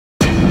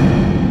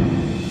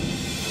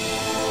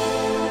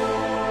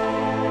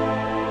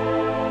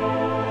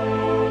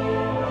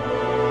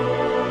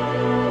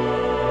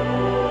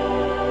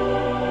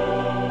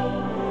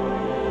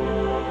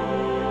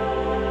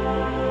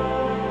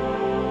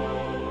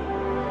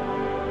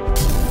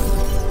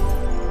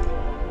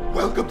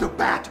Welcome to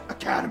Bat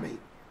Academy.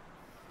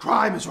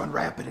 Crime has run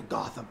rampant in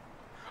Gotham.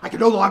 I can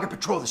no longer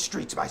patrol the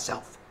streets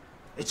myself.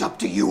 It's up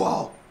to you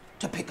all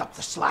to pick up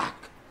the slack.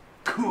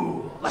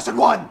 Cool. Lesson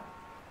 1.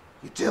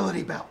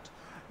 Utility belt.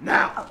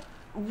 Now.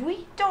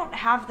 We don't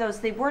have those.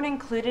 They weren't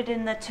included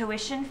in the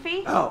tuition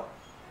fee. Oh.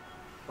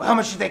 Well, how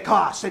much do they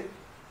cost?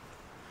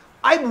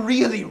 I'm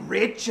really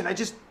rich and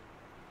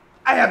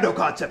I have no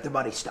concept of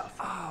money stuff.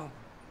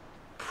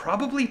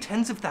 Probably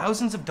tens of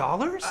thousands of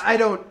dollars?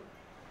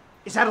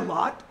 Is that a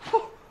lot?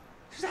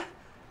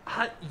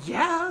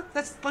 Yeah,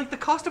 that's like the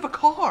cost of a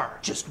car.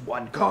 Just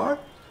one car?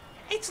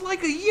 It's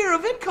like a year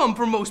of income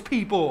for most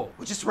people.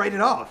 We'll just write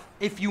it off.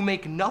 If you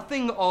make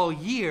nothing all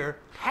year,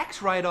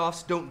 tax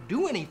write-offs don't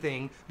do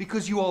anything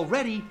because you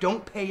already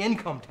don't pay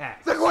income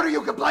tax. Then what are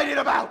you complaining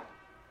about?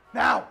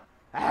 Now,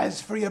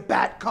 as for your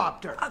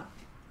Batcopter.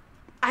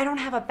 I don't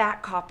have a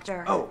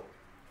Batcopter. Oh.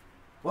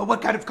 Well,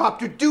 what kind of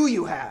copter do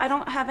you have? I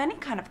don't have any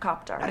kind of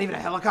copter. Not even a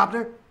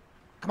helicopter?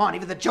 Come on,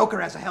 even the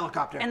Joker has a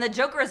helicopter. And the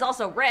Joker is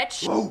also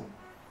rich. Whoa.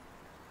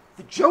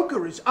 The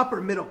Joker is upper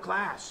middle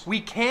class.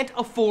 We can't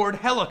afford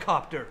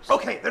helicopters.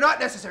 Okay, they're not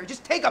necessary.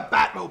 Just take a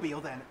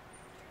Batmobile then.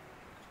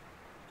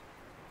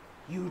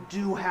 You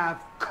do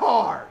have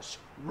cars,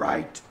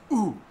 right?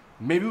 Ooh,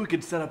 maybe we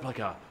could set up like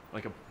a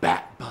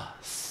bat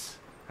bus,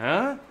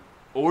 huh?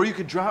 Or you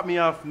could drop me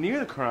off near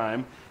the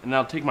crime, and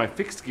I'll take my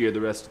fixed gear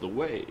the rest of the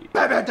way.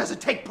 Batman doesn't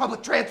take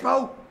public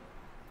transpo.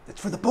 That's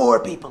for the poor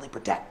people he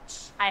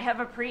protects. I have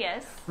a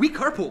Prius. We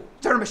carpool.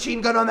 Is there a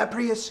machine gun on that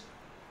Prius?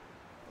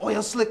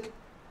 Oil slick?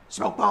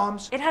 Smoke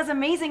bombs? It has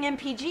amazing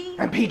MPG.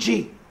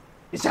 MPG?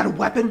 Is that a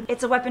weapon?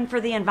 It's a weapon for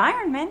the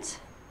environment.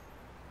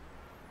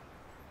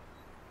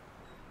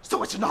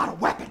 So it's not a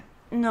weapon?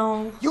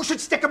 No. You should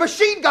stick a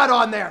machine gun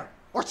on there!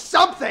 Or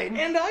something!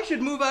 And I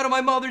should move out of my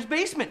mother's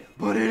basement.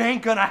 But it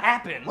ain't gonna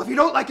happen. Well, if you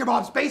don't like your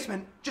mom's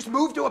basement, just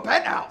move to a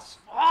penthouse.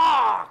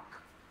 Fuck!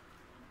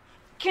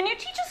 Can you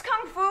teach us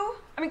Kung Fu?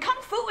 I mean,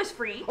 Kung Fu is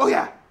free. Oh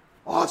yeah,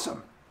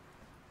 awesome.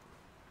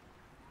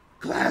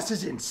 Class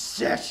is in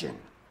session.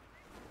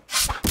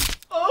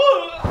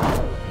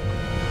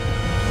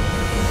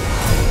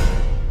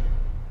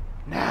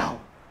 Now,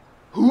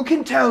 who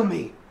can tell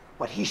me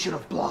what he should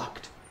have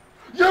blocked?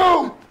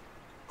 You!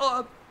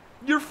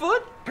 Your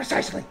foot?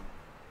 Precisely.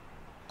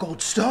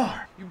 Gold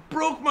star. You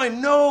broke my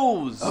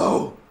nose!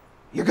 Oh,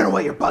 you're gonna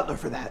want your butler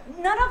for that.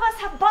 None of us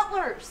have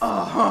butlers.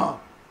 Uh-huh.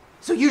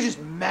 So you just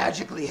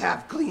magically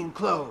have clean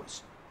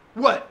clothes.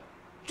 What?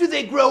 Do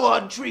they grow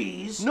on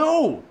trees?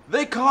 No,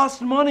 they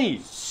cost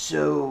money.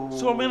 So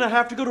I'm gonna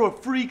have to go to a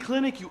free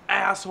clinic, you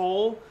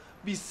asshole.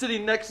 Be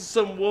sitting next to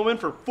some woman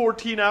for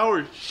 14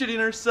 hours shitting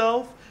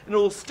herself, and it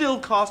will still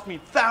cost me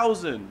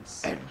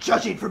thousands. And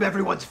judging from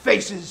everyone's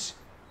faces,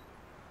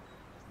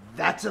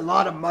 that's a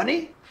lot of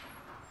money?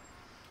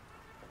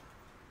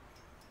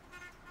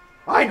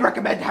 I'd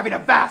recommend having a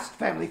vast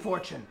family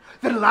fortune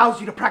that allows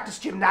you to practice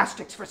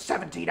gymnastics for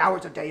 17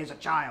 hours a day as a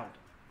child.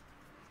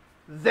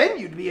 Then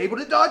you'd be able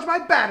to dodge my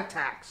bat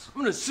attacks.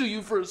 I'm gonna sue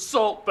you for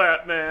assault,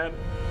 Batman.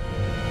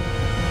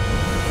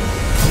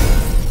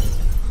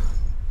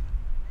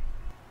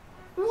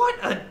 What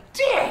a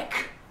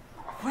dick!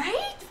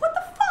 Right? What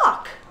the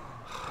fuck?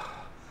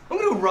 I'm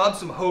gonna rob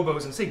some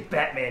hobos and say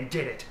Batman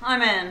did it.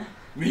 I'm in.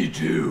 Me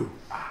too.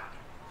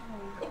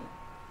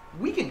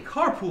 We can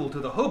carpool to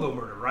the hobo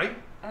murder, right?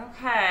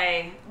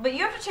 Okay, but you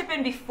have to chip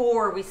in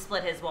before we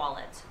split his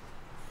wallet.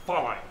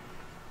 Fine.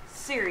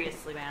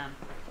 Seriously, man.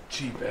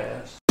 Cheap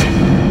ass.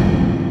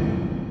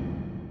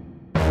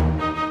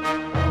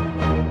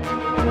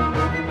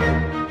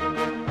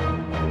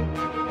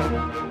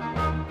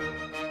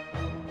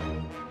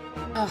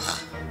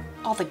 Ugh,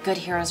 all the good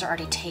heroes are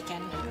already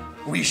taken.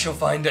 We shall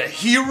find a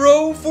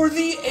hero for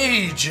the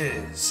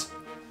ages.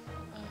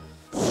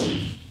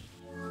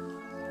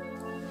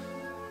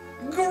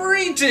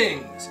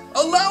 Greetings!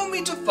 Allow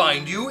me to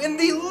find you in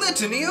the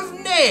litany of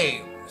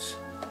names.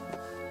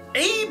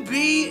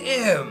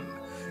 ABM.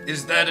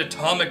 Is that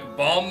Atomic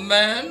Bomb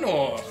Man,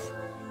 or...?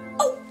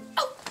 Oh!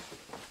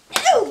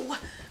 Ew!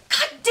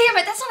 God damn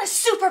it, that's not a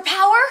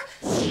superpower!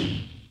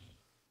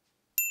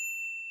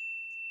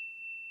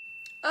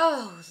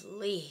 Oh,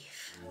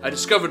 leave. I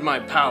discovered my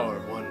power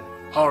one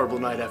horrible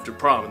night after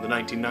prom in the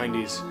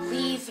 1990s.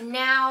 Leave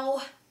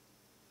now.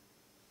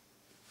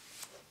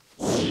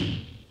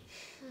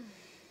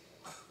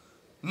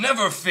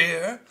 Never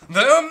fear,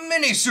 there are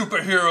many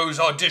superheroes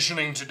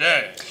auditioning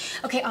today.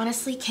 Okay,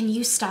 honestly, can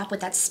you stop with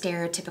that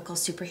stereotypical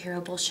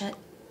superhero bullshit?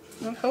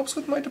 That helps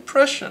with my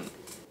depression.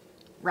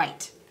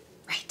 Right.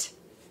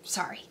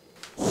 Sorry.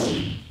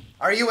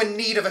 Are you in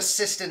need of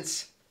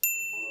assistance?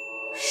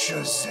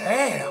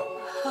 Shazam!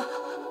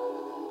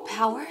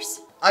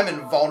 Powers? I'm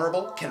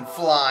invulnerable, can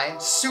fly,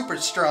 super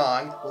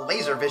strong,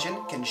 laser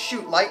vision, can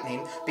shoot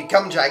lightning,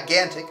 become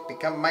gigantic,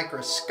 become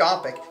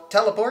microscopic,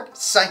 teleport,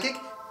 psychic,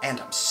 and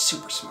I'm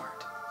super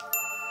smart.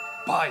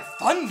 By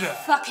thunder!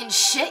 Fucking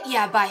shit,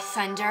 yeah, by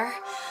thunder.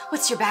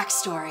 What's your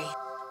backstory?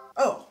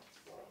 Oh,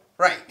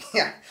 right,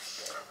 yeah.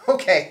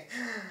 Okay.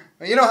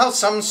 You know how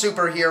some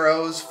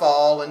superheroes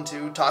fall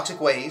into toxic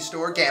waste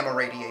or gamma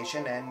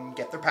radiation and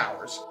get their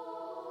powers?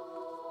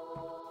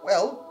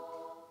 Well,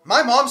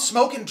 my mom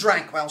smoked and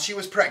drank while she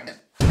was pregnant.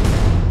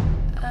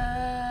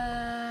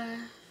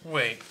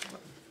 Wait,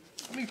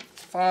 let me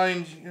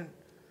find you.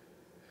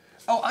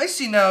 Oh, I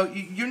see now.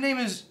 Your name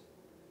is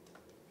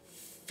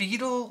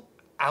Fetal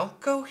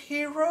Alco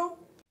Hero?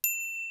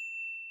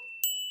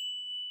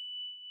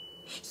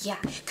 Yeah,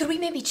 could we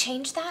maybe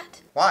change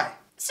that? Why?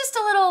 It's just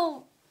a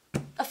little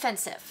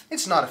offensive.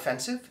 It's not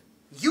offensive.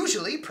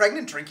 Usually,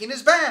 pregnant drinking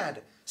is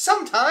bad.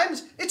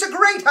 Sometimes, it's a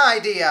great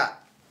idea.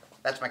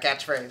 That's my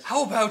catchphrase.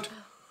 How about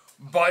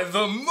by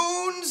the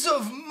moons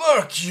of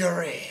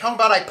Mercury? How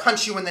about I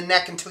punch you in the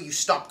neck until you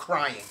stop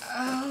crying?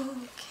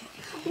 Okay.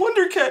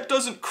 Wonder Cat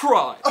doesn't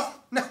cry. Oh,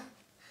 no.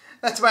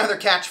 That's my other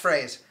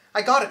catchphrase.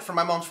 I got it from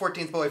my mom's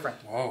 14th boyfriend.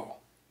 Whoa.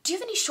 Do you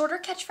have any shorter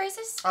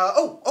catchphrases?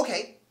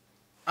 Okay.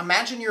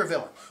 Imagine you're a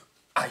villain.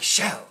 I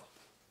shall.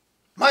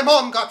 My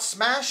mom got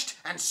smashed,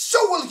 and so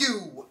will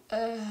you!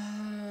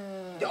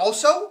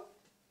 Also,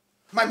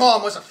 my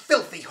mom was a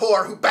filthy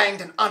whore who banged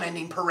an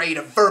unending parade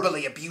of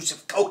verbally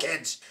abusive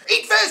cokeheads.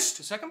 Eat fist!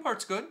 The second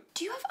part's good.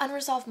 Do you have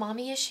unresolved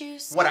mommy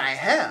issues? What I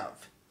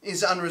have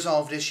is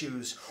unresolved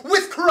issues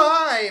with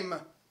crime!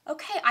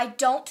 Okay, I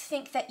don't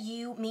think that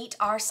you meet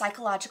our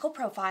psychological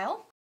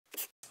profile.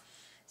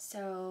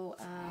 So,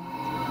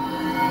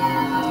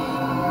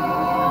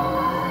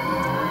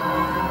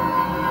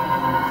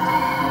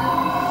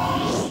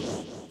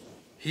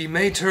 He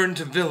may turn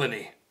to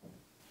villainy.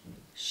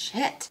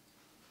 Shit.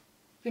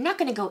 You're not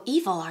gonna go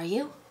evil, are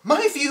you?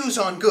 My views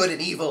on good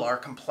and evil are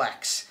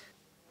complex.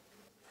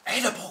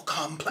 Edible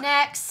complex.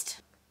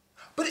 Next.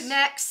 But it's...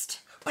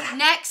 Next. But I-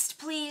 Next,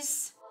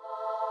 please.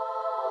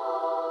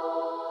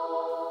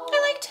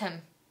 I liked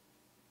him.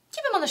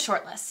 Keep him on the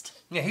short list.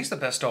 Yeah, he's the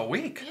best all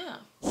week. Yeah.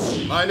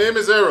 My name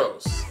is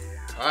Eros.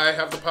 I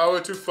have the power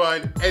to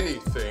find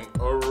anything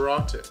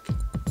erotic.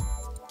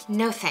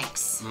 No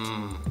thanks.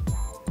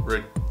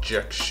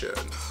 Rejection.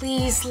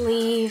 Please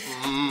leave.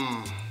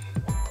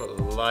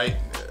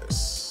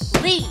 Politeness.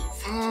 Leave.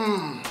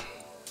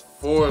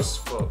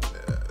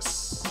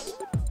 Forcefulness.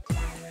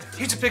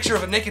 Here's a picture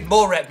of a naked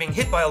mole rat being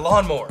hit by a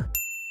lawnmower.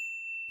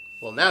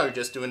 Well, now you're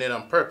just doing it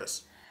on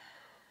purpose.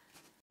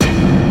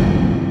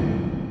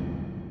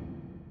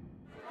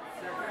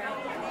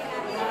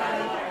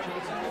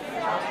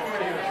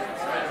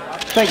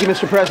 Thank you,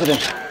 Mr.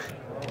 President.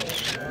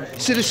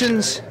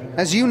 Citizens,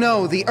 as you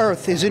know, the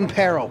Earth is in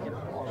peril.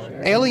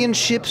 Alien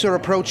ships are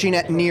approaching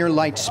at near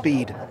light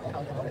speed.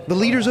 The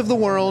leaders of the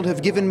world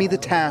have given me the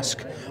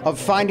task of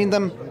finding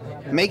them,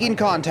 making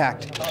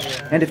contact,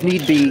 and if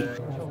need be,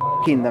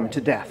 f***ing them to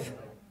death.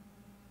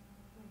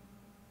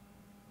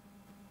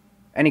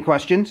 Any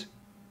questions?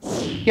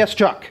 Yes,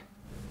 Chuck.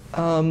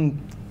 Can't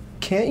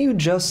you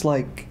just,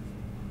 like,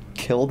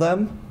 kill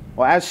them?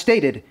 Well, as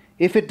stated,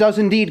 if it does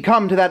indeed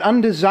come to that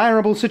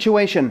undesirable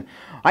situation,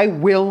 I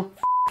will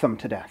f*** them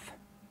to death.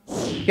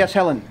 Yes,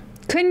 Helen?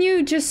 Couldn't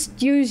you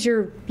just use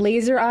your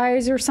laser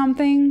eyes or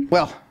something?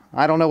 Well,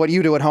 I don't know what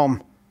you do at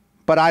home,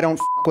 but I don't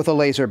f*** with a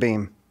laser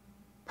beam.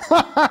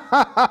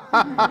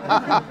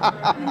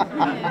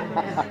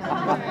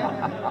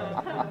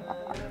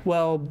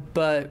 Well,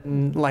 but,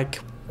 like,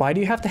 why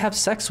do you have to have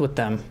sex with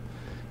them?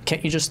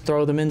 Can't you just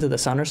throw them into the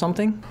sun or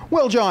something?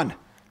 Well, John,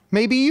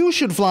 maybe you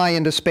should fly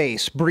into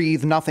space,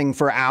 breathe nothing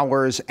for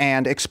hours,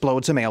 and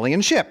explode some alien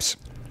ships.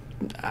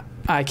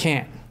 I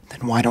can't.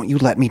 Then why don't you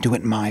let me do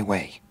it my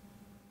way?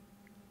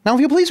 Now, if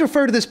you'll please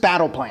refer to this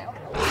battle plan.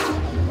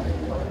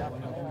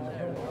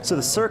 So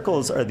the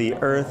circles are the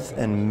Earth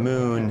and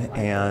Moon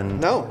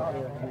and... No.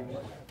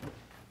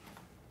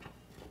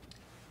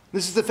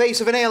 This is the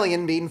face of an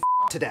alien being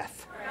f***ed to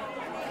death.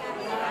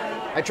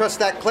 I trust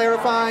that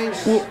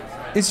clarifies. Well,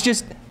 it's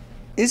just...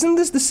 Isn't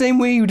this the same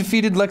way you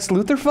defeated Lex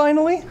Luthor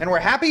finally? And we're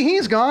happy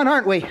he's gone,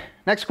 aren't we?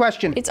 Next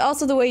question. It's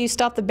also the way you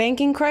stopped the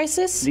banking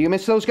crisis? Do you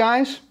miss those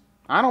guys?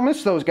 I don't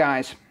miss those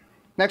guys.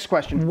 Next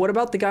question. What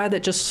about the guy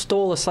that just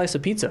stole a slice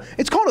of pizza?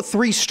 It's called a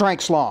 3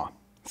 strikes law.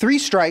 3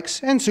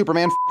 strikes and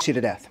Superman f***s you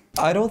to death.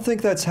 I don't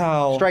think that's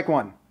how... Strike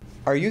 1.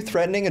 Are you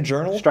threatening a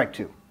journal? Strike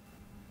 2.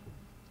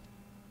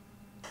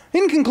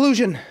 In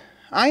conclusion,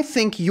 I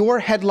think your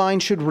headline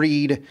should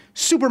read,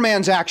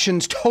 Superman's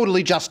actions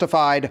totally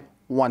justified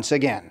once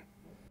again.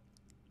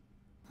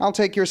 I'll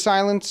take your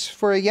silence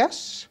for a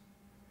yes.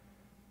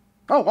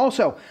 Oh,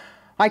 also,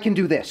 I can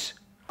do this.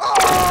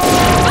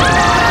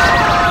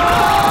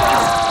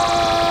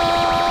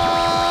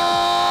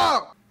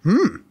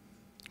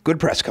 Good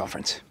press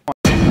conference.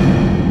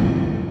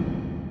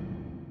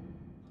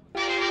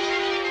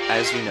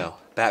 As you know,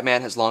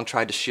 Batman has long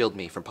tried to shield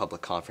me from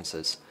public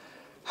conferences.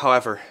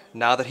 However,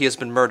 now that he has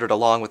been murdered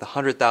along with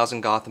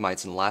 100,000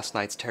 Gothamites in last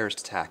night's terrorist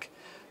attack,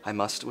 I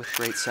must, with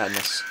great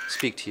sadness,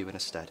 speak to you in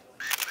his stead.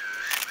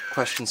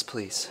 Questions,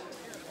 please.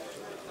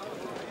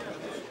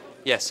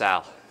 Yes,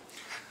 Al.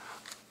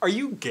 Are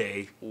you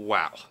gay?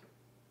 Wow.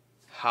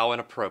 How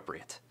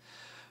inappropriate.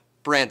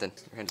 Brandon,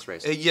 your hand is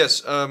raised.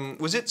 Yes,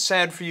 was it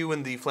sad for you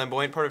when the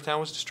flamboyant part of town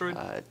was destroyed?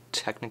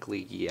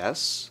 Technically,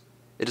 yes.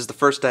 It is the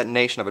first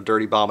detonation of a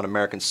dirty bomb on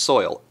American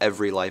soil.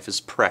 Every life is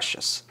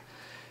precious.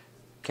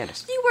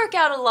 Candace. You work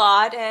out a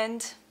lot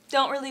and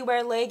don't really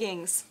wear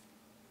leggings.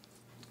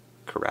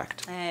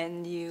 Correct.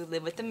 And you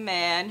live with a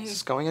man who's... Is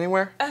this going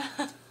anywhere?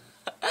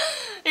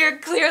 You're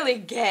clearly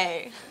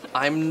gay.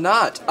 I'm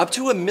not. Up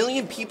to 1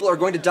 million people are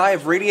going to die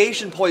of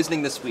radiation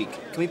poisoning this week.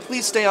 Can we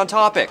please stay on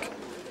topic?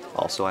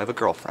 Also, I have a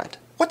girlfriend.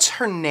 What's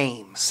her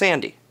name?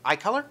 Sandy. Eye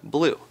color?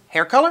 Blue.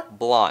 Hair color?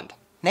 Blonde.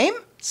 Name?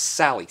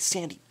 Sally.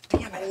 Sandy.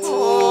 Damn it.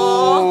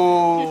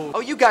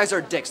 Oh, you guys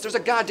are dicks. There's a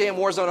goddamn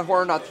war zone of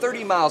horror not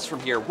 30 miles from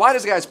here. Why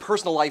does a guy's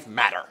personal life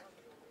matter?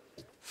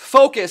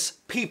 Focus,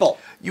 people.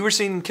 You were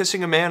seen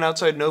kissing a man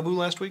outside Nobu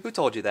last week? Who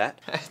told you that?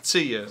 It's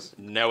a yes.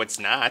 No, it's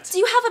not. Do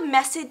you have a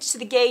message to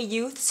the gay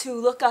youths who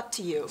look up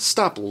to you?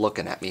 Stop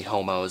looking at me,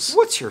 homos.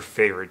 What's your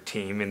favorite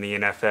team in the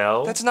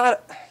NFL? That's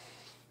not...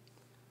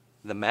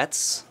 The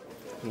Mets?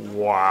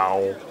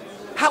 Wow.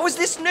 How is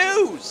this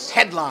news?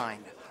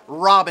 Headline: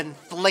 Robin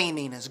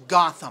flaming as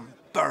Gotham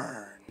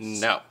burns.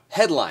 No.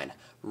 Headline: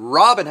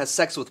 Robin has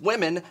sex with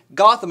women.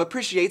 Gotham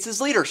appreciates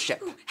his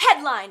leadership.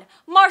 Headline: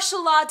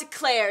 Martial law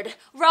declared.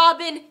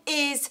 Robin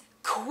is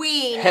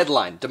queen.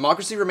 Headline: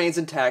 Democracy remains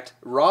intact.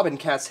 Robin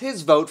casts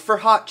his vote for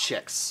hot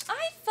chicks.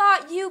 I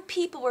thought you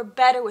people were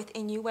better with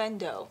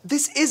innuendo.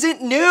 This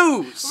isn't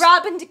news.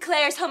 Robin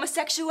declares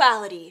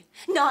homosexuality.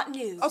 Not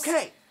news.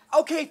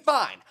 Okay,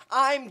 fine.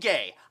 I'm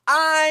gay.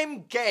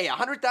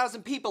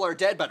 100,000 people are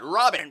dead, but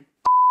Robin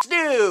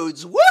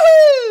dudes.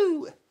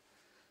 Woohoo!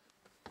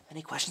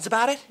 Any questions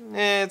about it?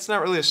 It's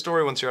not really a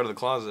story once you're out of the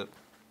closet.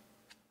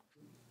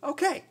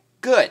 Okay,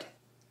 good.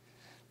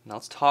 Now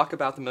let's talk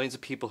about the millions of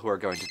people who are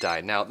going to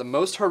die. Now, the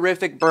most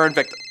horrific burn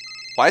victim...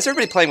 Why is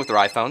everybody playing with their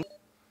iPhone?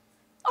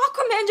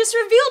 Aquaman just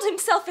revealed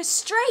himself as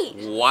straight.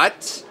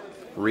 What?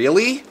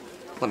 Really?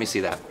 Let me see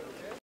that.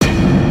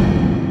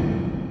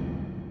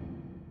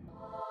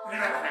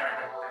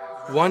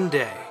 One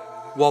day,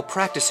 while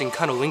practicing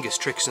cunnilingus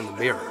tricks in the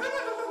mirror,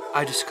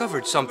 I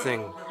discovered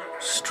something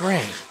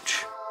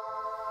strange.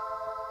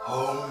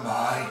 Oh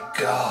my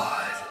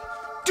god.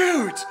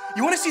 Dudes,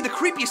 you want to see the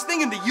creepiest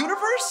thing in the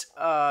universe?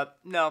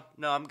 No,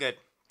 I'm good.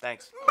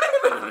 Thanks.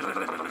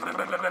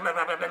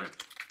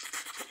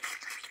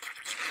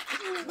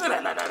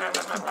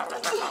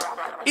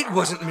 It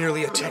wasn't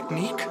merely a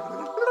technique.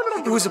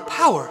 It was a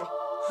power,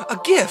 a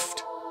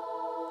gift.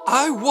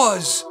 I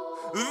was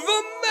the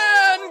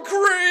man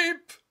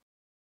creep!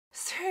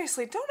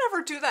 Seriously, don't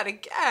ever do that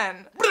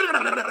again.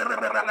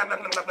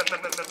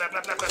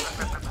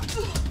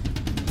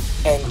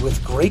 And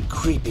with great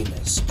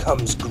creepiness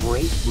comes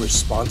great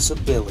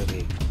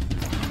responsibility.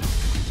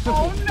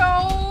 Oh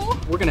no!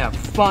 We're gonna have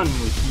fun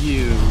with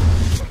you.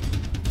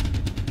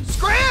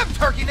 Scram,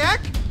 turkey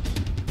neck!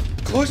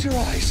 Close your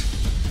eyes.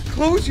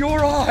 Close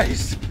your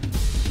eyes.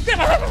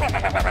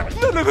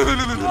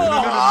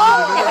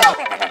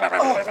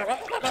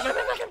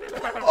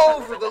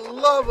 Oh, for the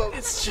love of...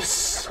 It's just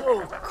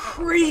so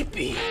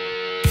creepy.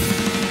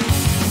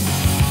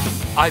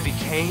 I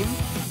became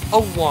a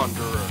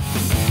wanderer.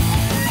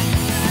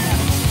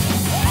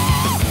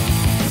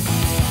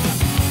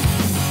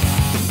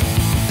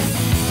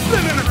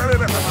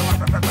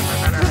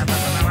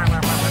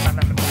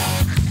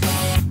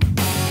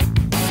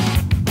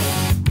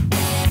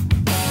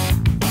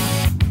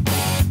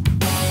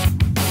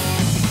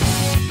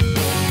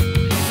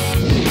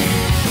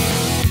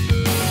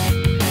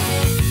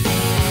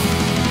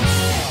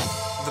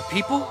 The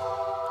people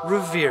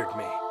revered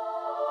me.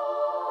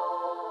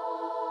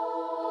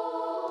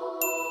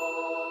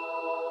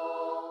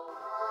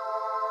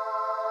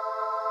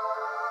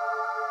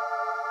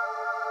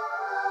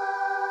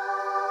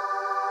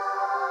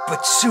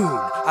 But soon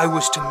I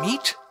was to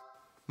meet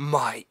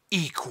my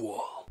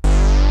equal.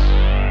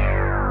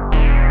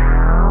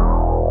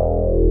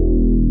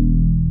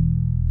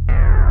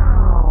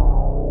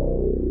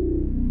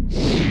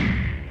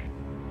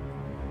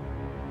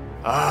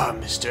 Ah,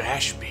 Mr.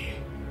 Ashby,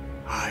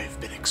 I've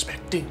been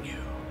expecting you.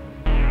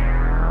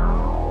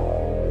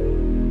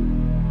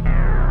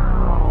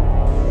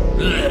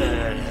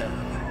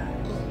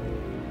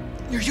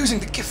 You're using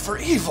the gift for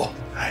evil.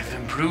 I've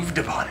improved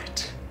upon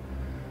it.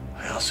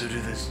 I also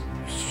do this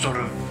sort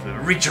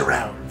of reach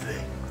around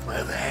thing with my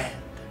other hand.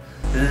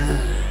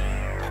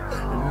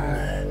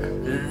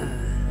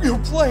 You're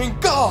playing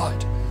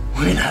God.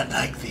 We're not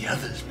like the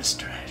others,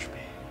 Mr. Ashby.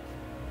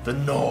 The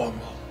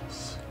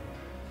normals.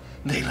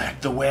 They lack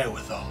the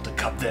wherewithal to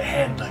cup their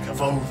hand like a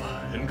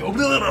vulva and go...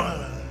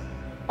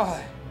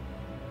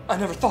 I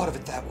never thought of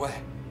it that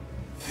way.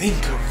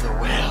 Think of the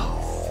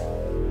wealth,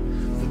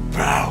 the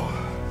power,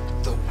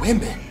 the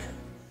women.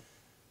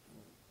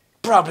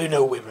 Probably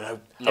no women.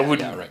 I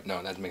wouldn't. Yeah, right.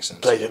 No, that makes sense.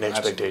 Play in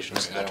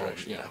expectations in that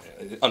direction. Yeah,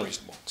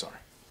 unreasonable. Sorry.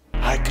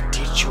 I could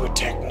teach you a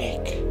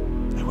technique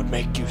that would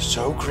make you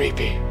so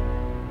creepy,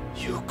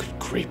 you could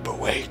creep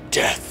away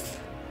death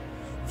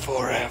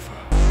forever.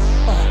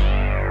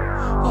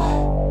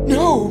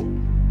 No!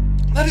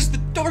 That is the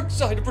dark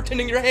side of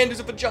pretending your hand is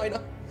a vagina.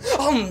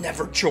 I'll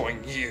never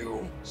join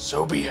you.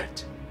 So be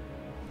it.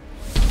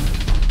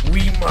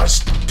 We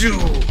must do.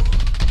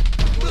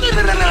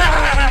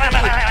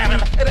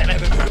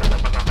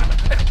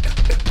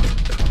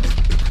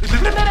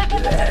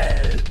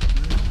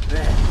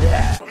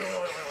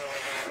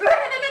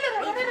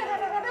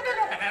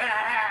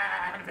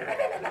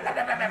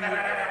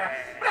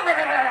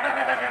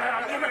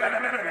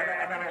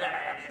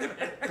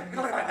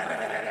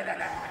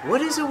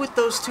 What is it with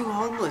those two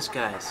homeless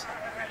guys?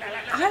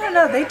 I don't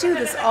know, they do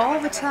this all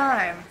the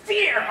time.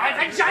 Fear my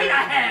vagina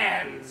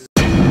hands!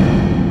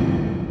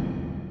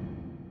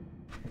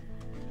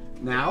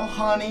 Now,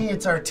 honey,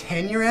 it's our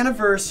 10-year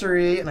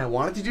anniversary, and I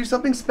wanted to do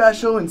something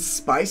special and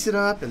spice it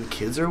up, and the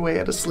kids are away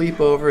at a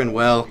sleepover, and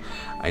well,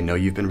 I know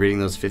you've been reading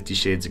those 50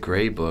 Shades of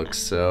Grey books,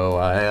 so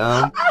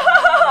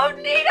Oh,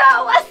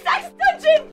 Nito, let's